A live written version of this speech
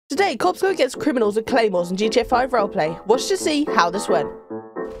Today, cops go against criminals with Claymores in GTA 5 Roleplay. Watch to see how this went.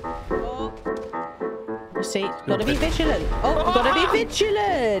 You see, gotta be vigilant. Oh, gotta be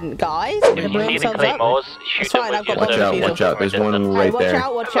vigilant, guys. If you see the Claymores, shoot them with your Watch out, watch out. There's one right there. Watch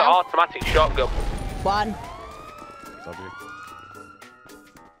out, watch out. Automatic shotgun. One.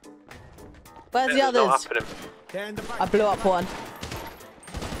 Where's the others? I blew up one.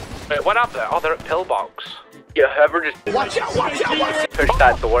 Wait, what happened there? Oh, they're at pillbox. Yeah, whoever just... Watch out, watch out, watch out! Push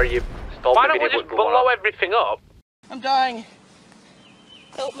that door, you... Why don't we just blow everything up? I'm dying.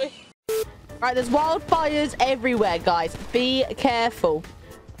 Help me. Right, there's wildfires everywhere, guys. Be careful.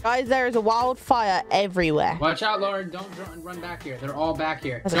 Guys, there is a wildfire everywhere. Watch out, Lauren. Don't run back here. They're all back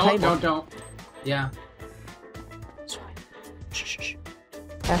here. There's Don't. Yeah. Shh.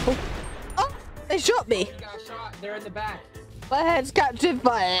 Careful. Oh, they shot me. They got shot. They're in the back. My head's catching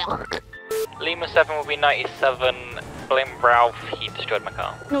fire. Lima 7 will be 97. Blame Ralph. He destroyed my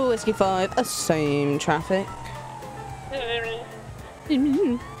car. Oh, Whiskey 5. Same traffic.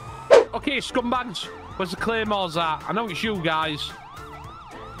 Okay, scumbags. Where's the Claymores at? I know it's you guys.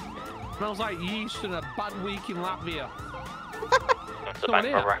 Smells like yeast and a bad week in Latvia. That's the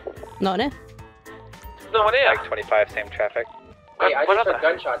bank robber. Not in it. No one here. Like 25, same traffic. Wait, I just heard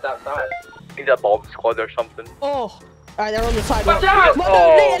gunshots outside. Need a bomb squad or something. Oh. Alright, they're on the sidewalk. Watch out! No,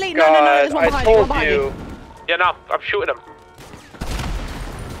 Oh, no, there's one behind you. One behind you. Yeah, no, I'm shooting them.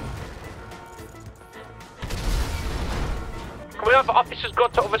 Can we have officers go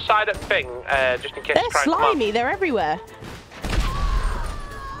to the other side of the thing, just in case They're they try and come slimy. They're everywhere.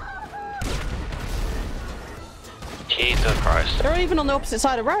 Jesus Christ. They're even on the opposite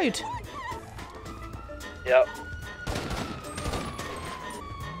side of the road. Yep.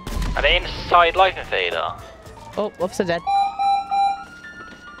 Are they inside Life Invader? Oh, officer dead.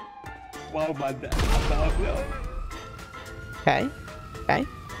 Wow, my dad. Okay.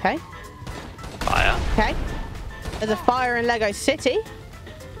 Fire. Okay. There's a fire in Lego City.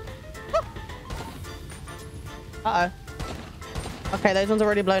 Uh-oh. Okay, those ones are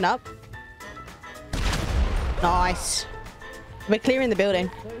already blown up. Nice. We're clearing the building.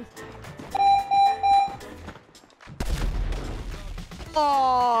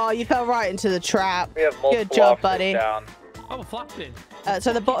 Oh, you fell right into the trap. We have multiple Good job, buddy. down. Oh, flapping.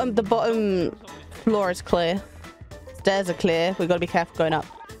 So the bottom floor is clear. Stairs are clear. We've got to be careful going up.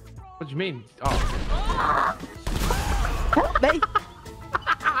 What do you mean? Oh. Help me.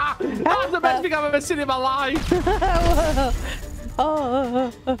 That's the best thing I've ever seen in my life.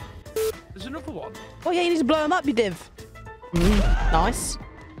 Oh. There's another one. Oh yeah, you need to blow them up, you div. Nice.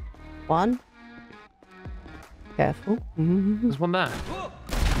 One. Careful. There's one there.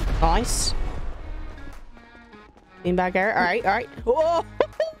 Nice. Beanbag area. All right. Oh,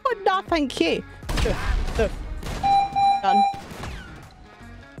 no, thank you. Done.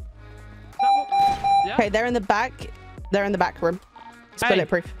 Yeah. Okay, they're in the back. They're in the back room. It's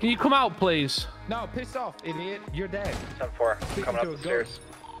bulletproof. Can you come out, please? No, piss off, idiot. You're dead. 10-4. Coming up the stairs.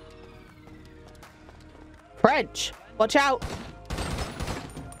 French, watch out.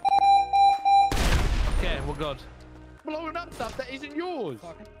 Okay, we're good. Blowing up stuff that isn't yours.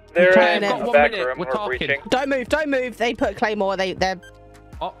 They're trying in it. the 1 back minute, room. we're We're talking. breaching. Don't move. They put Claymore. They're.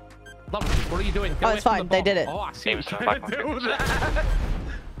 Oh, Lauren, what are you doing? Get Oh, away it's from fine. the They bomb. did it. Oh, I see Seems what to you're fuck trying to do there.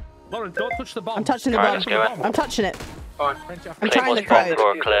 Lauren, don't touch the bomb. I'm touching the Alright, bomb. let's go in. I'm touching it. Fine. I'm trying the Claymores code.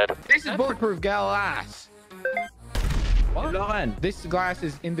 door cleared. This is bulletproof glass. What? Lauren, This glass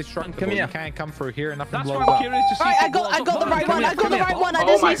is indestructible. Come here. You can't come through here. Nothing That's blows why I'm up. curious to see. Alright, if I it got blows the up. right one. I got the right one. I Oh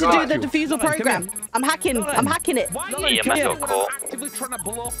just my need to God. do the defusal program. I'm hacking it. Why are Yeah, you man, you're cool. actively trying to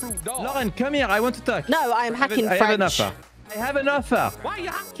blow through doors? Lauren, come here. I want to talk. No, I am hacking I have an French. offer. I have an offer. Why are you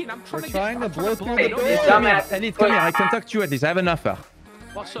hacking? I'm trying We're to trying to blow through the door. door. Hey, Come here. dumbass. Elite, come here. I can talk to you at least. I have an offer.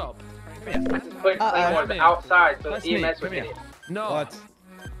 What's up? Put Claymores outside so That's me. EMS Come would get here. it. No. What?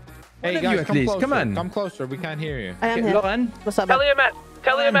 Hey One of guys, you at come least. closer. Come on. Come closer. We can't hear you. I am Okay, here. Lauren. What's up, Tell man?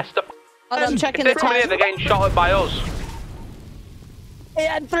 EMS to... Hold on, If checking they the come here, time. they're getting shot by us. He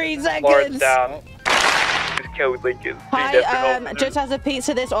had 3 Lawrence seconds. down. Just killed Lincoln. Hi, just as a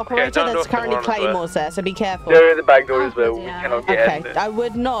pizza, this operator, don't there's do currently Lawrence, Claymores there, so be careful. They're in the back door as well. We cannot get Okay, in. I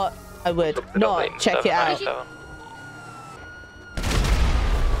would not check it out.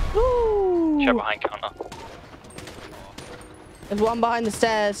 Ooh. Check behind counter. There's one behind the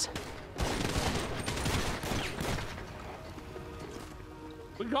stairs.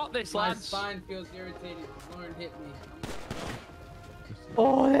 We got this, My lads. spine feels irritated. Lauren hit me.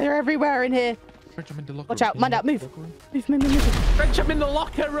 Oh, they're everywhere in here. Watch out, mind out, move. Move. French, I'm in the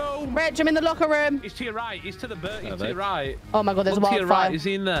locker room. Reg, I'm in the locker room. He's to your right. He's to the he's to your right. Oh my god, there's a One to your wildfire. right. Is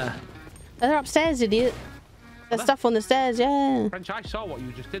he in there? They're upstairs, idiot. There's stuff on the stairs, yeah. French, I saw what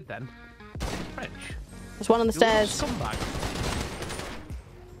you just did then. French. There's one on the stairs. Scumbag.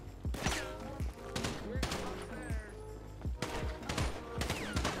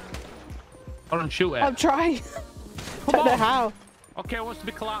 I don't shoot it. I'm trying. I don't know how. Okay, I want to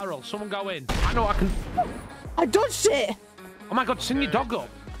be collateral. Someone go in. I know I can. I dodged it. Oh my god, send your dog up.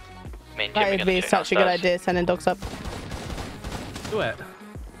 That would be such a good idea, sending dogs up. Do it.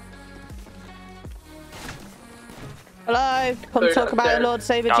 Hello. Come Third talk about upstairs. the Lord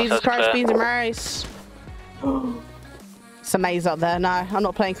Savior Jesus Christ, beans and rice. It's a maze up there. No, I'm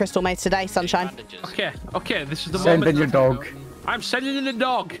not playing Crystal Maze today, sunshine. Okay, okay, this is the Send moment. in your dog. I'm sending in the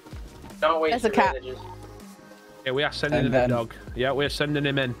dog. Don't wait. There's a cat. Yeah, we are sending in the dog. Yeah, we're sending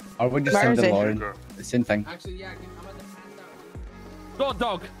him in. Or we just Where send is the he? Lauren. The same thing. Actually, yeah, I'm at the hand Go,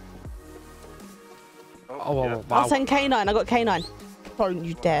 dog. Oh, wow. I'll send K9. I got K9. Don't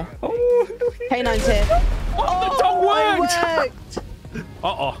you dare. Oh, K9's here. Oh, the dog worked! It worked.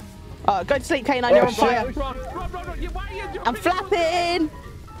 Uh-oh. Oh, go to sleep, K9. You're on fire. Run. Why are you doing I'm flapping.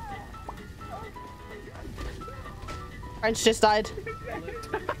 French just died.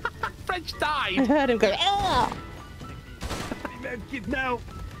 French I died. heard him go. "Ah!" Medkit now.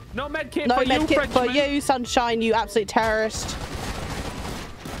 No medkit No for you, medkit for Frenchman. you, sunshine. You absolute terrorist.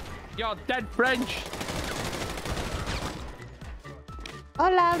 You're dead, French.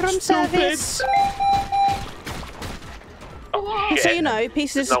 Hola, room service. Oh, So you know,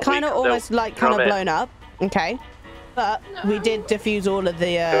 pieces is kind of almost like kind of blown up. Okay. But we did defuse all of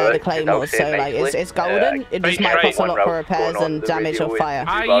the claymores, so like it's golden. It just might cost a lot for repairs and damage or fire.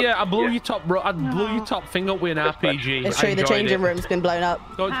 I blew your top, bro. I blew your top thing up with an RPG. It's true. The enjoyed changing it. room's been blown up.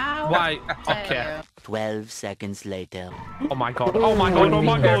 Why? Okay. 12 seconds later. Oh my god. Oh my god. Oh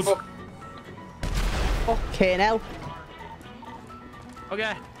my god. Okay, now.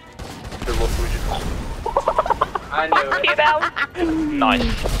 Okay. I knew it.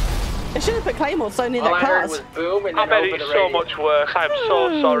 Nice. I should have put claymore so near All that I heard class. was boom and I then bet over it's the so radio. much worse. I'm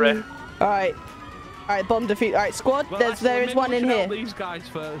so sorry. All right. All right, bomb defeat. All right, squad. Well, there is one in here. These guys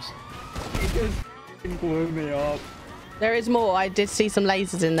first. It just blew me up. There is more. I did see some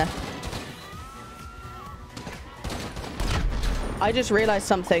lasers in there. I just realized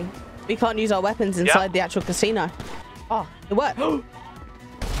something. We can't use our weapons inside the actual casino. Oh, it worked. Oh!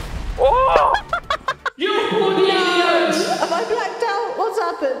 Am I blacked out? What's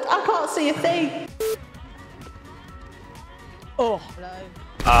happened? I can't see a thing. Oh.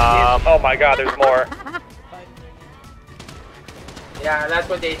 Hello. Oh my god, there's more. Yeah, that's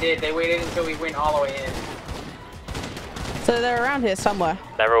what they did. They waited until we went all the way in. So they're around here somewhere.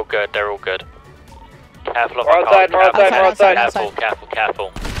 They're all good, they're all good. Careful of We're outside, we're outside, we're outside. Careful, careful,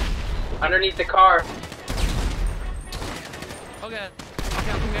 careful. Underneath the car. Okay.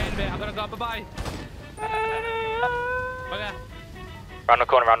 Okay, I'm getting a bit. I'm gonna go. Bye-bye. Okay. Round the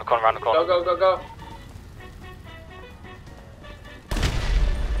corner, round the corner, round the corner. Go, go, go, go.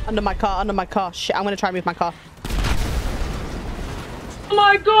 Under my car. Shit, I'm gonna try and move my car. Oh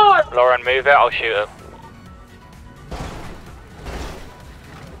my god! Lauren, move it, I'll shoot it.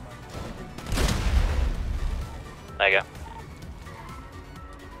 There you go.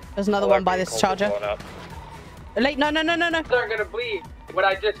 There's another one by this charger. Late, no. They're gonna bleed. What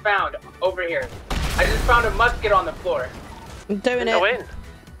I just found over here. I just found a musket on the floor. I'm doing it. Go in.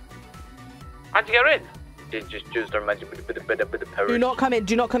 How'd you get in? You just used our magic with a bit of power. Do not come in.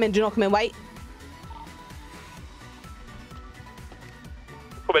 Wait.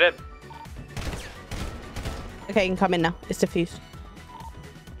 Coming in. Okay, you can come in now. It's diffused.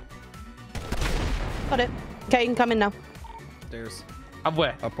 Got it. Okay, you can come in now. Stairs. I'm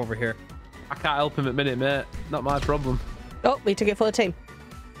where? Up over here. I can't help him at minute, mate. Not my problem. Oh, we took it for the team.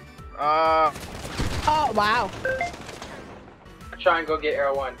 Oh, wow. Try and go get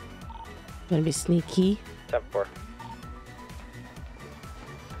Arrow 1. Gonna be sneaky. 10-4.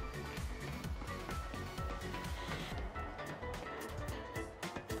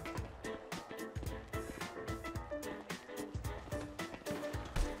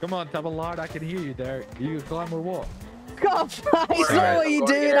 Come on, tell the Lord I can hear you there. You can climb or what? God, I saw what you're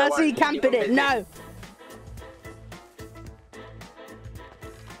doing. I see you camping it. No.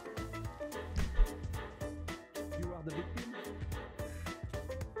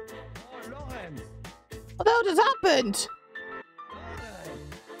 What the hell just happened?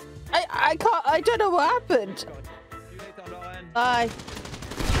 I can't. I don't know what happened. Bye.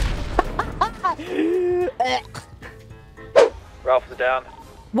 Ralph's down.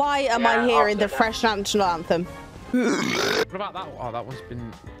 Why am I hearing the fresh national anthem? What about that? Oh, that one's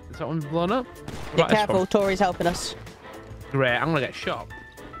been... Is that one blown up? Be careful, Tori's helping us. Great, I'm gonna get shot.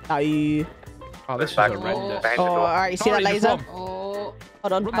 No. Oh, Oh, this is horrendous. Oh, alright, you see that laser? Oh.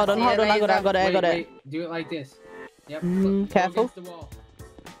 Hold on. I got it. Wait, do it like this. Yep. Careful.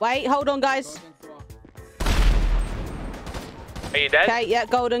 Wait, hold on, guys. Are you dead? Okay, yeah,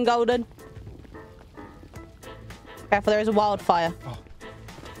 golden. Careful, there is a wildfire. Oh.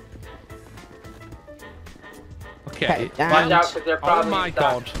 Okay. Okay, watch out, because they're Oh probably my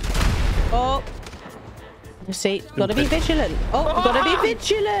god. Oh. You see, gotta be vigilant. Oh, gotta be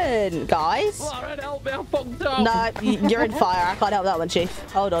vigilant, guys. Lauren, help me, I'm fucked up. No, you're in fire. I can't help that one, Chief.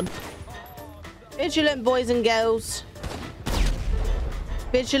 Hold on. Vigilant, boys and girls.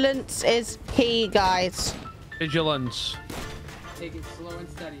 Vigilance is key, guys. Vigilance. Take it slow and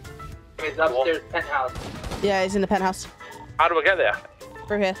steady. It's upstairs penthouse. Yeah, he's in the penthouse. How do we get there?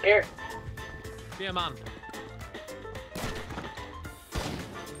 Through here. Here. Be a man.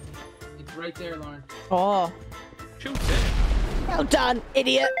 It's right there, Lauren. Oh. Shoot it. Well done,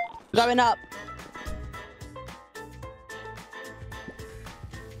 idiot. Going up.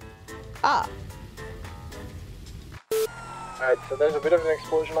 Ah. Alright, so there's a bit of an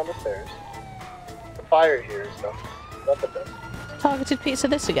explosion on the stairs. The fire here and stuff. Not the best. Targeted pizza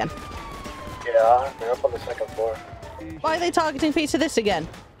this again. Yeah, they're up on the second floor. Why are they targeting pizza this again?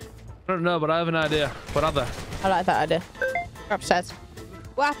 I don't know, but I have an idea. What other? I like that idea. Go upstairs.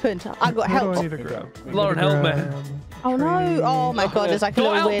 What happened? I got help. Lauren, help me. Oh no! Oh my god, there's like a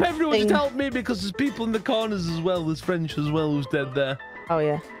Don't little help weird everyone, thing. just help me because there's people in the corners as well. There's French as well who's dead there. Oh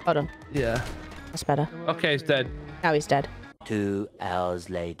yeah. Hold on. Yeah. That's better. Okay, he's dead. Now he's dead. 2 hours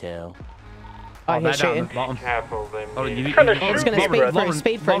later. Oh, he's shooting. Careful, then. He's gonna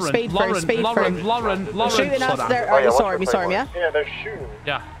speed through. Lauren, Shooting us. slow Oh, you saw him, yeah? Yeah, they're shooting.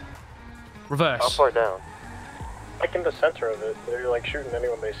 Yeah. Reverse. How far down? Like in the center of it. They're like shooting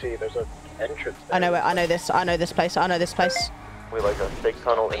anyone they see. There's an entrance there. I know it. I know this place. We like a big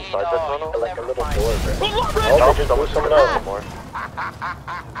tunnel inside the tunnel? Like a little door there. Oh, they just blew someone else more.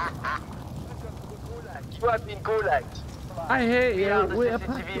 You have been gulagged. I hate you.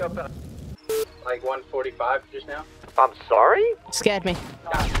 Like 145 just now. I'm sorry? Scared me.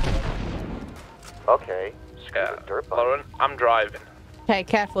 Okay. Yeah. Lauren, I'm driving. Okay,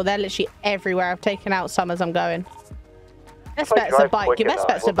 careful. They're literally everywhere. I've taken out some as I'm going. Best bet's a bike. Your best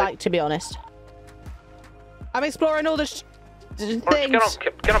bet's a bike, to be honest. I'm exploring all the things.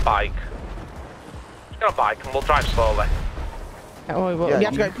 Get on a bike. Get on a bike and we'll drive slowly. Oh, you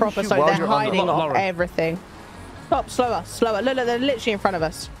have to go proper, so they're hiding off everything. Stop, slower. Look, they're literally in front of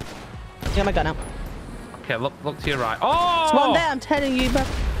us. Get my gun out. Okay, look to your right. Oh! It's one there, I'm telling you, bro.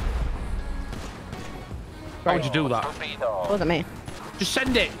 Why would you do that? It wasn't me. Just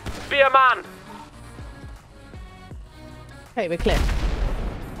send it. Be a man. Okay, we're clear.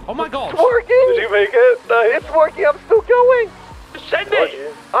 Oh my god. It's working! Did you make it? No, it's working, I'm still going! Just send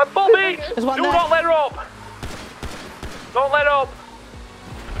it. I'm Bobby. Do not let her up. Don't let up.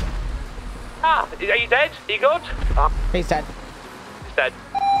 Ah, are you dead? Are you good? He's dead. He's dead.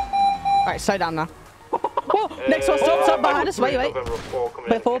 Alright, slow down now. Whoa, next one, stop behind us. Wait.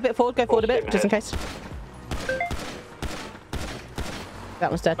 Bit forward, go forward a bit, just in case.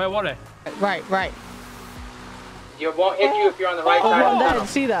 That one's dead. Wait, what? Right. You won't hit you if you're on the right side. Oh, I'm dead.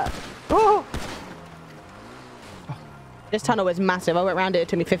 See that? Oh. This tunnel is massive. I went around it. It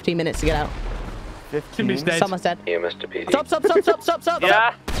took me 15 minutes to get out. 15? Dead. Someone's dead. EMS to PD. Stop.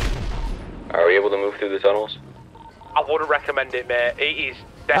 Yeah. Are we able to move through the tunnels? I wouldn't recommend it, mate. It is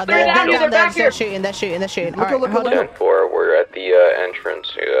They're definitely. down there. They're shooting. Alright, hold on. 10-4, we're at the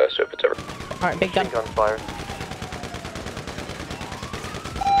entrance, so if it's ever... Alright, big gun. Gunfire.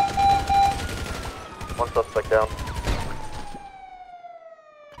 One suspect down.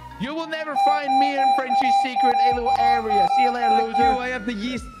 You will never find me in Frenchie's secret little area. See you later, loser. I have the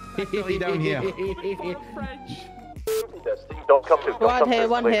yeast down here. Don't come to.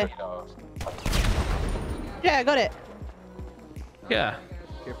 One here. Yeah, I got it. Yeah.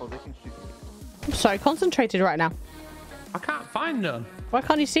 Careful, they can shoot. I'm sorry, concentrated right now. I can't find none. Why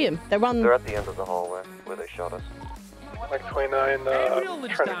can't you see them? They're at the end of the hallway where they shot us. Like 29, Ariel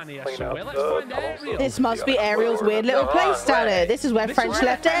lives down here somewhere. Let's find Ariel. This must be Ariel's weird little place down here. This is where French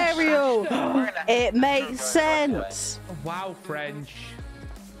left Ariel. It makes sense. Wow, French.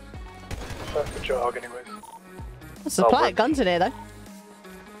 That's the jog, anyways. What's the supply of guns in here, though?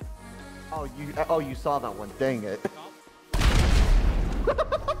 Oh, you saw that one. Dang it.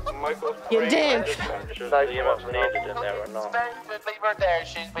 You did. Leave her there,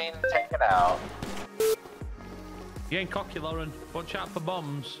 she's being taken out. You ain't cocky, Lauren. Watch out for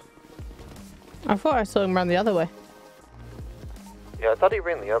bombs. I thought I saw him run the other way. Yeah, I thought he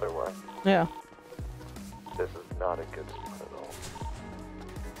ran the other way. Yeah. This is not a good spot at all.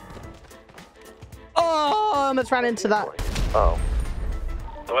 Oh, I almost ran into that. Oh.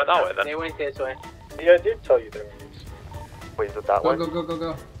 I went that way then. They went this way. Yeah, I did tell you there was. Wait, is it that way?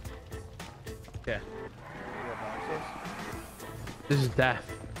 Go. Yeah. This is death.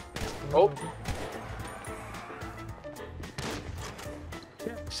 Oh.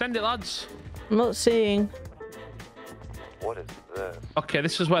 Yeah, send it, lads. I'm not seeing. What is this? Okay,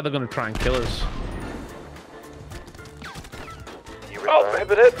 this is where they're going to try and kill us. Oh, I've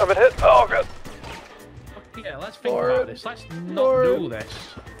been hit. Oh, God. Yeah, let's think about this. Let's not do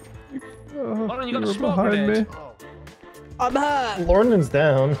this. Lauren, you got a smoke grenade. I'm hurt. Lauren's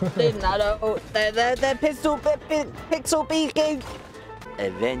down. Didn't I know? They're pixel beaking.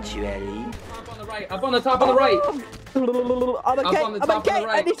 Eventually. Top on the right. Up on the top on the right. I'm okay. on the top I'm okay. on the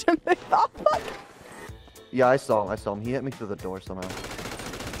right. I need to move up. Yeah, I saw him. He hit me through the door somehow.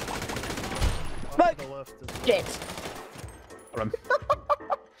 Look. Shit. Run.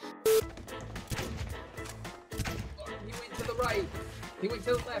 He went to the right. He went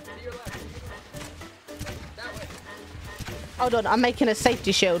to the left. To your left. That way. Hold on. I'm making a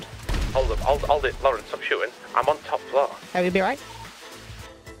safety shield. Hold it. Lauren, stop shooting. I'm on top floor. Are we be right?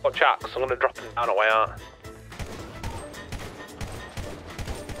 Watch out, because I'm going to drop him down a way out.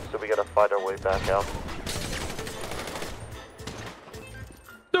 So we gotta fight our way back out.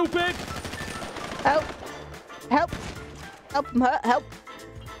 Stupid! Help! Help! Help! I'm hurt! Help!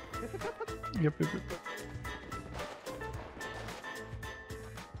 Yep.